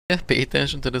Yeah, pay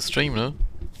attention to the stream, no?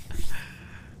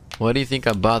 Why do you think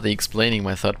I bother explaining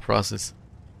my thought process?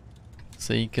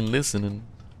 So you can listen and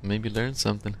maybe learn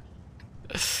something.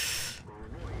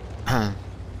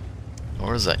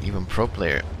 Or is that even pro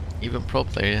player? Even pro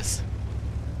player, yes.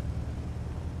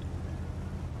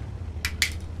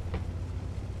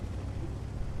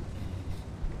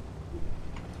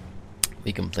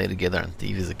 We can play together on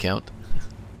TV's account.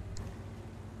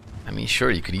 I mean,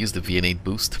 sure, you could use the V8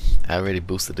 boost. I already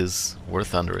boosted his War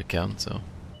Thunder account, so...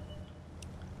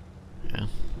 yeah.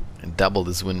 And doubled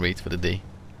his win rate for the day.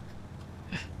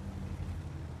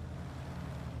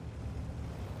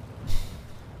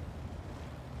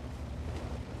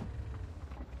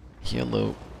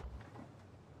 Hello.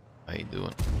 How you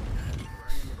doing?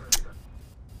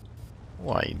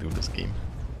 Why you do this game?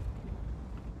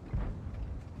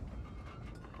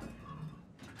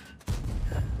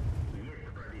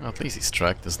 At least his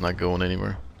track is not going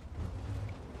anywhere.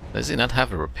 Does he not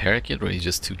have a repair kit, or he's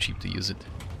just too cheap to use it?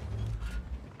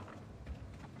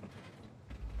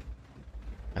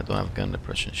 I don't have gun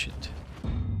depression shit.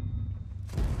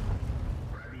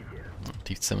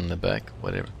 Teeth 7 in the back,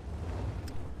 whatever.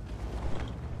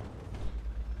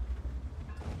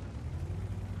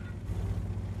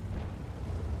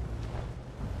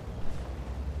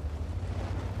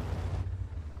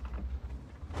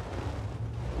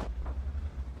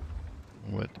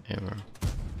 Whatever.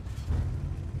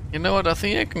 You know what? I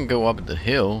think I can go up the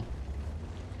hill.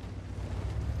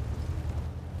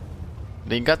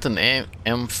 They got an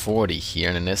M40 here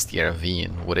and an STRV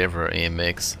and whatever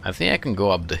AMX. I think I can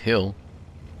go up the hill.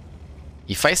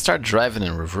 If I start driving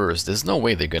in reverse, there's no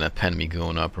way they're gonna pen me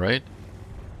going up, right?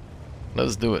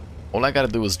 Let's do it. All I gotta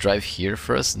do is drive here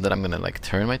first, and then I'm gonna like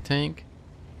turn my tank.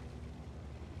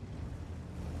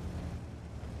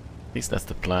 At least that's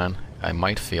the plan. I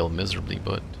might fail miserably,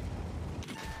 but...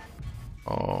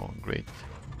 oh, great.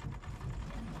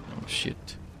 Oh,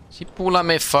 shit. Si pula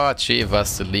me face,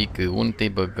 Vasilique, unte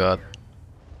bagat.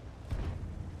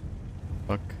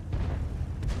 Fuck.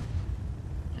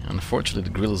 Unfortunately, the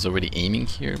grill is already aiming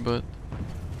here, but...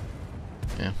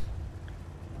 yeah.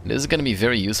 This is gonna be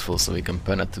very useful so we can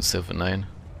pen at 279.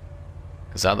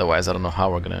 Because otherwise, I don't know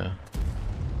how we're gonna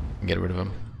get rid of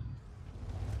him.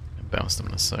 I bounced him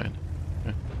on the side.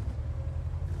 Okay.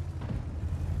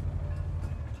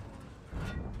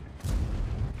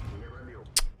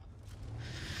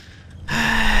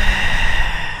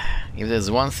 If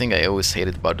there's one thing I always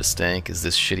hated about this tank, is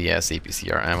this shitty ass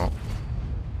APCR ammo.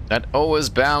 That always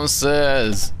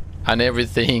bounces on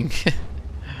everything.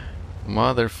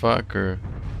 Motherfucker.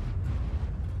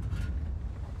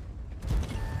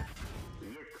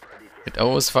 It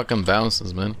always fucking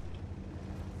bounces, man.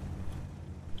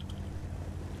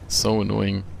 So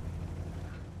annoying.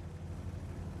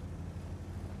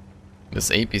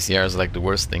 This APCR is like the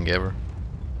worst thing ever.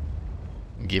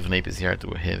 Give an APCR to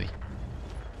a heavy.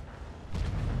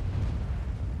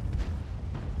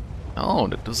 Oh,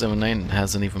 the 279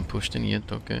 hasn't even pushed in yet,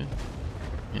 okay.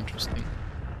 Interesting.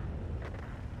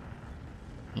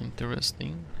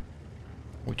 Interesting.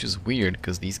 Which is weird,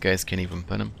 because these guys can't even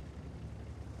pen him.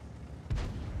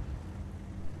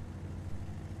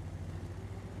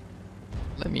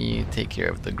 Let me take care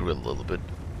of the grill a little bit.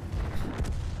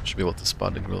 Should be able to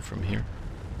spot the grill from here.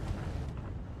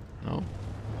 No?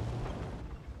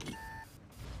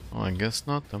 Oh, I guess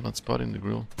not. I'm not spotting the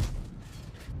grill.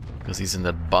 Because he's in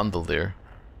that bundle there.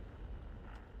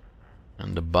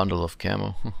 And the bundle of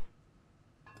camo.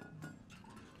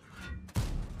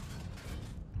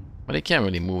 But he can't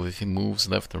really move. If he moves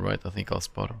left or right, I think I'll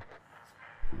spot him.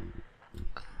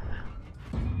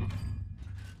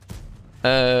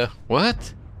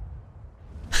 What?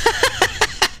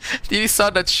 Did you saw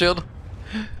that shield?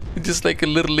 He just like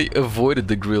literally avoided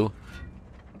the grill.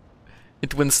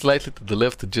 It went slightly to the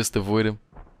left to just avoid him.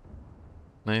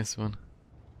 Nice one.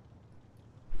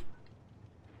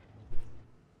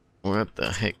 What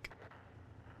the heck?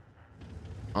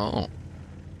 Oh.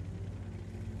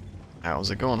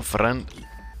 How's it going, friend?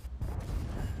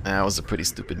 That was a pretty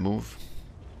stupid move.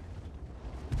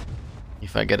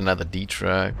 If I get another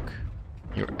D-track,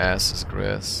 your ass is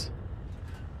grass.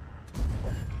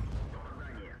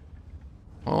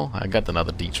 Oh, I got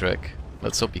another D-track.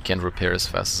 Let's hope he can repair as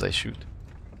fast as I shoot.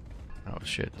 Oh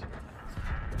shit.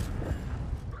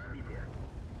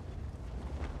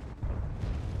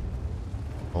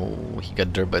 Oh, he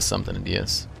got dirt by something in the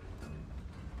S.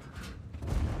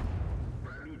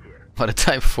 What a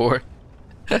Type 4.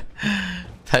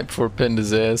 Type 4 pinned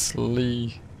his ass.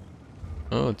 Lee.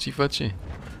 Oh, Chifachi.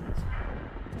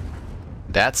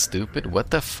 That's stupid.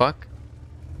 What the fuck?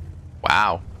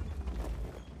 Wow.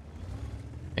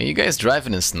 Are you guys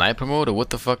driving in sniper mode or what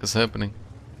the fuck is happening?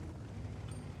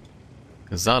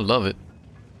 Cause I love it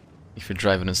if you're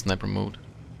driving in sniper mode.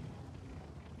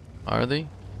 Are they?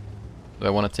 Do I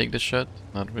want to take this shot?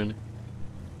 Not really.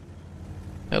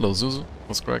 Hello Zuzu,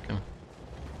 what's cracking?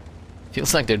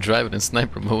 Feels like they're driving in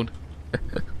sniper mode.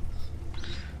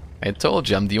 I told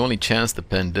you I'm the only chance to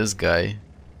pen this guy,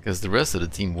 because the rest of the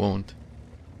team won't.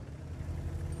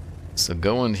 So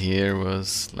going here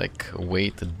was like a way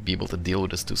to be able to deal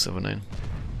with this 279.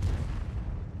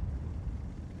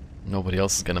 Nobody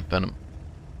else is gonna pen him.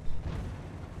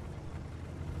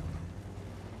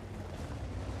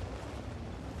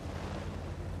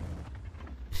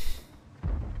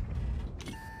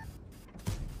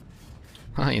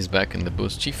 Ah, he's back in the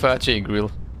bush. Chifache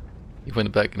grill. He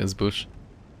went back in his bush.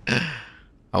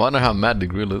 I wonder how mad the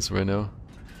grill is right now.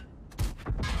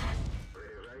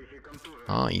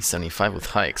 Oh, E75 with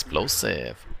high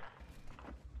explosive.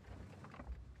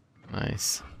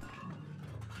 Nice.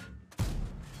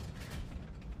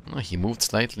 Oh, he moved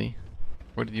slightly.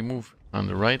 Where did he move? On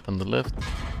the right, on the left?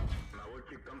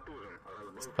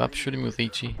 Stop shooting with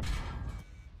HE.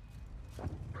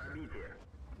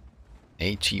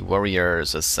 HE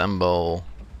warriors, assemble.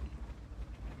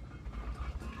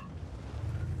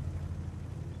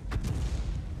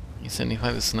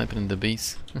 E75 is sniping in the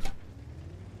base.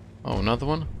 Oh, another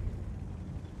one?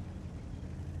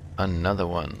 Another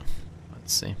one.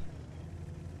 Let's see.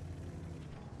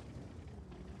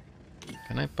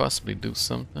 Can I possibly do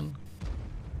something?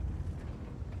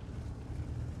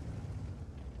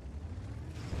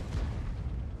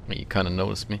 You kinda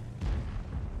noticed me.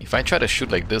 If I try to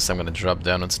shoot like this, I'm gonna drop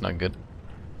down. It's not good.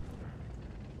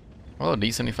 Oh,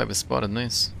 D75 is spotted.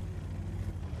 Nice.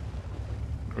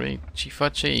 Great.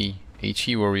 Chifache.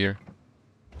 HE warrior.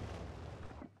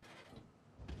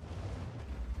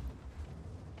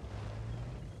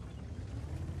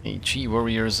 HE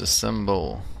warriors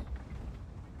assemble.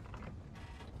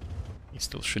 He's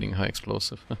still shooting high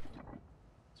explosive.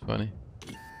 It's funny.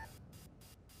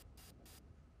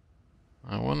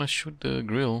 I wanna shoot the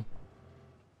grill.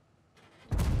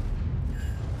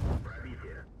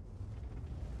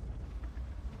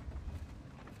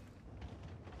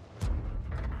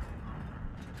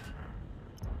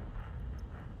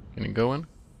 Can you go in?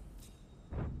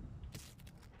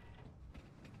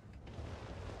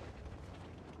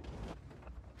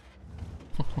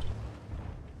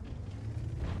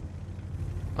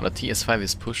 Oh, the TS5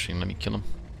 is pushing, let me kill him.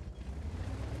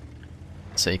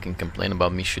 So he can complain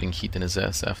about me shooting heat in his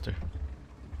ass after.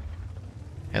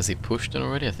 Has he pushed it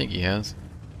already? I think he has.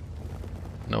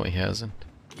 No, he hasn't.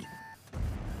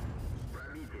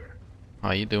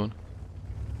 How you doing?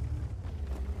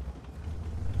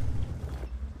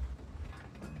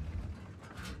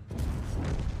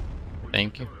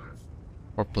 Thank you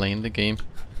for playing the game.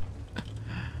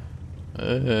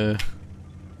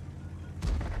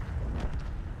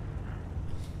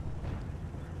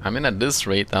 I mean, at this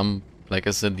rate, I'm, like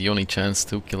I said, the only chance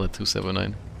to kill a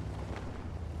 279.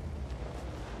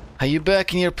 Are you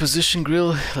back in your position,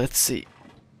 Grill? Let's see.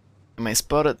 Am I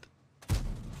spotted?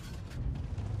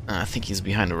 I think he's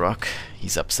behind a rock.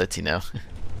 He's upsetty now.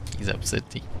 He's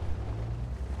upsetty.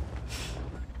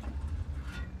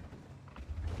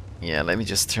 Yeah, let me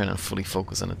just turn and fully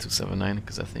focus on the 279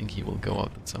 because I think he will go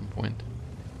out at some point.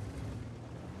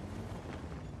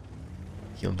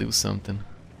 He'll do something.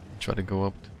 Try to go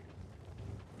up.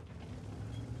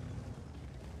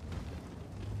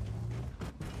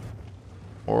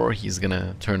 Or he's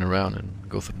gonna turn around and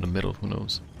go through the middle, who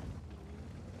knows?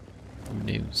 Who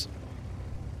knows?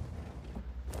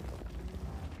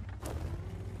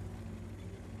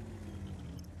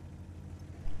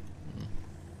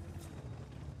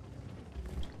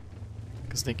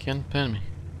 Because they can't pen me.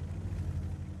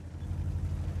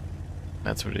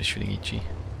 That's where they're shooting Ichi.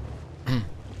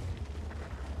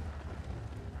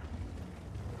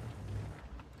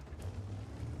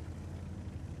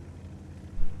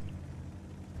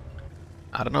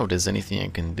 I don't know if there's anything I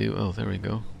can do. Oh, there we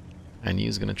go. I knew he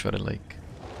was gonna try to, like,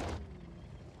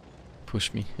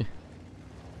 push me.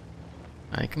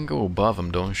 I can go above him,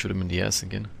 though, and shoot him in the ass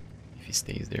again. If he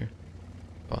stays there.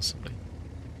 Possibly.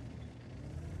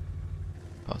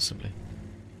 Possibly.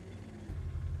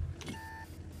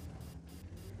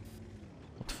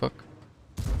 What the fuck?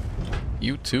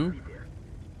 You too?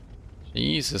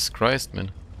 Jesus Christ,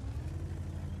 man.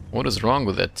 What is wrong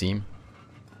with that team?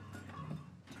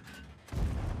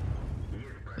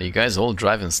 Are you guys all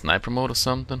driving sniper mode or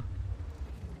something?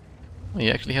 Oh, he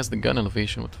actually has the gun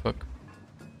elevation, what the fuck?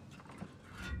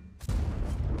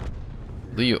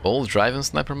 Do you all drive in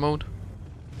sniper mode?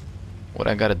 What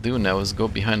I gotta do now is go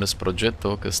behind this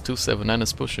Progetto, because 279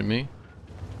 is pushing me.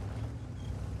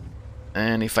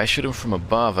 And if I shoot him from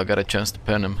above, I got a chance to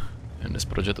pen him. And this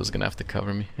Progetto's gonna have to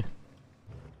cover me.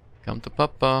 Come to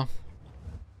Papa.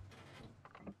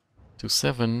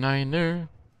 279er.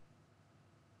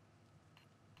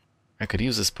 I could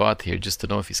use a spot here just to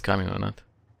know if he's coming or not.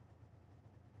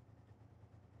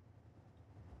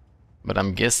 But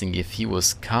I'm guessing if he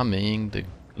was coming, the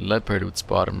Leopard would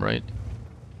spot him, right?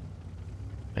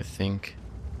 I think.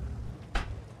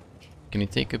 Can you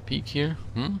take a peek here?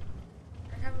 Hmm?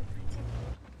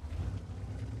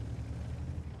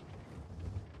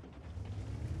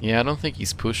 Yeah, I don't think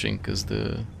he's pushing because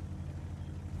the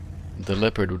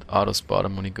Leopard would auto spot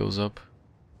him when he goes up.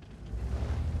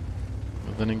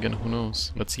 But then again, who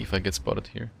knows? Let's see if I get spotted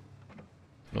here.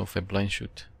 No, if I blind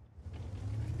shoot.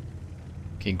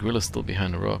 Okay, Grill is still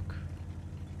behind the rock.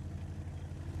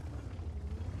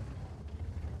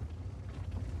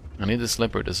 I need this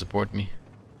Leopard to support me.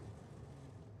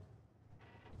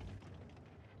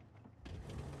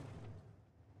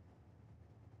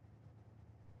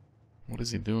 What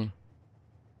is he doing?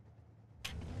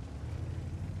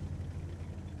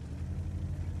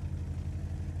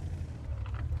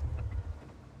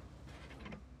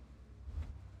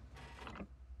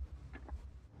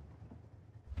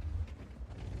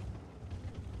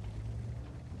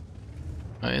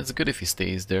 It's good if he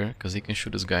stays there, because he can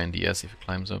shoot this guy in the ass if he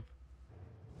climbs up.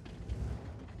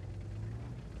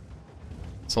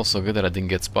 It's also good that I didn't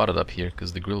get spotted up here,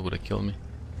 because the Grill would have killed me.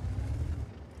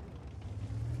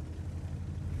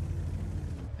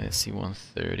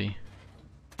 SC-130.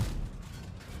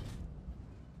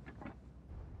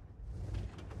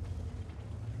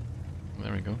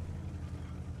 There we go.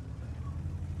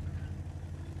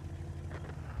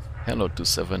 Hello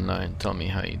 279, tell me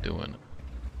how you doing.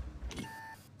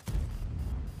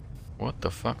 What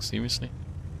the fuck, seriously?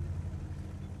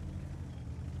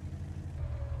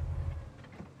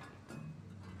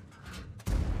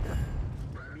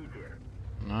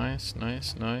 Nice,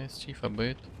 nice, nice, Chief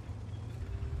Abate.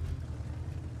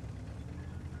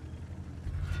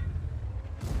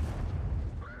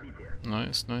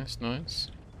 Nice, nice, nice.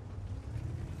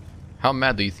 How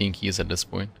mad do you think he is at this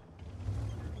point?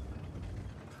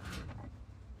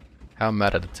 How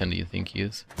mad at the 10 do you think he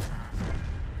is?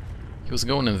 He was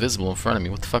going invisible in front of me.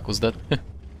 What the fuck was that?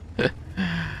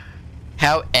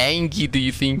 How angry do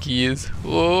you think he is?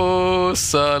 Oh,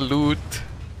 salute.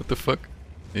 What the fuck?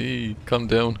 Hey, calm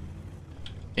down.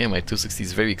 Yeah, my 260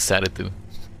 is very excited too.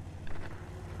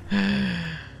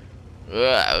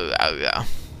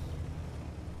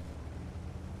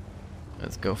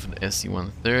 Let's go for the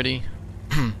SC-130.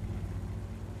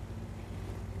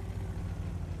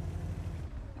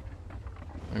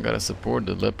 I gotta support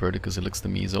the Leopard because it looks to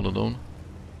me he's all alone.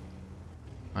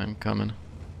 I'm coming.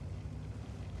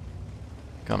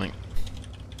 Coming.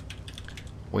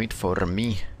 Wait for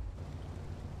me.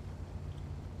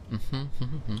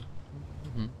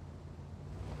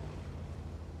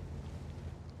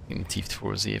 In Thief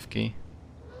for AFK.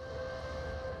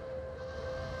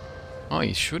 Oh,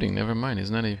 he's shooting. Never mind,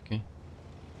 he's not AFK.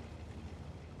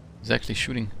 He's actually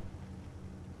shooting.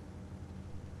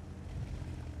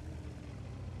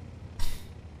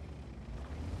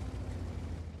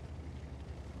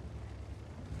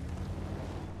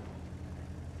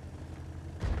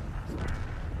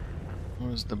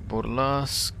 Where's the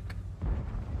Borlask?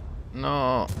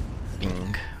 No.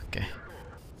 Bing. Okay.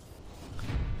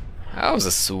 That was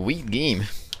a sweet game.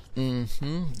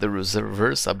 The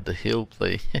reverse up the hill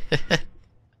play.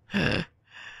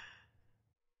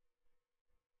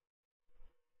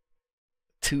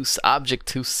 Object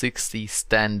 260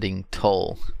 standing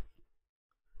tall.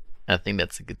 I think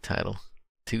that's a good title.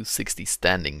 260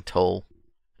 standing tall.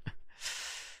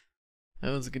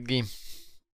 That was a good game.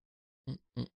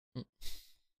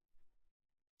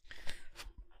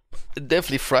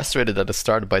 Definitely frustrated at the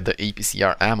start by the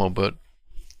APCR ammo, but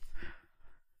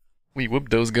we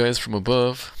whooped those guys from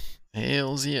above.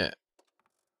 Hells yeah.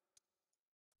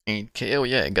 8K, oh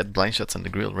yeah, I got blind shots on the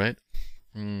Grill, right?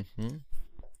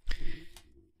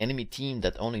 Enemy team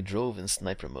that only drove in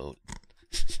sniper mode.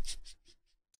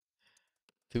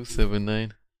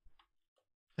 279.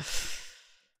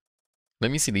 Let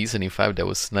me see the E75 that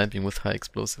was sniping with high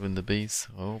explosive in the base.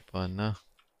 Opa, no.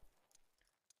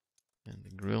 And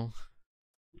the Grill.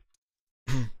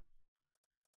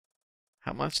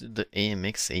 How much did the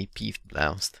AMX AP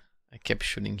blast? I kept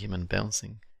shooting him and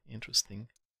bouncing. Interesting.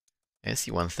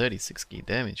 SC-130, 6k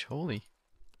damage. Holy.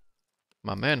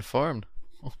 My man farmed.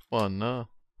 Opa, no.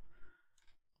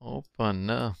 Opa,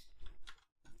 no.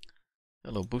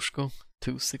 Hello, Bushko.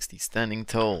 260 standing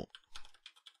tall.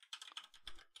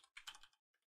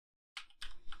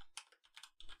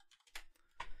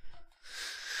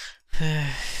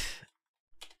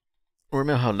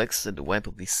 Remember how Lex said the wipe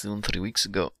will be soon 3 weeks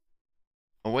ago.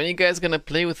 When are you guys gonna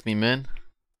play with me, man?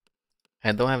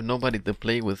 I don't have nobody to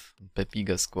play with.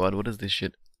 Pepiga squad, what is this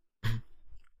shit?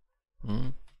 Hmm?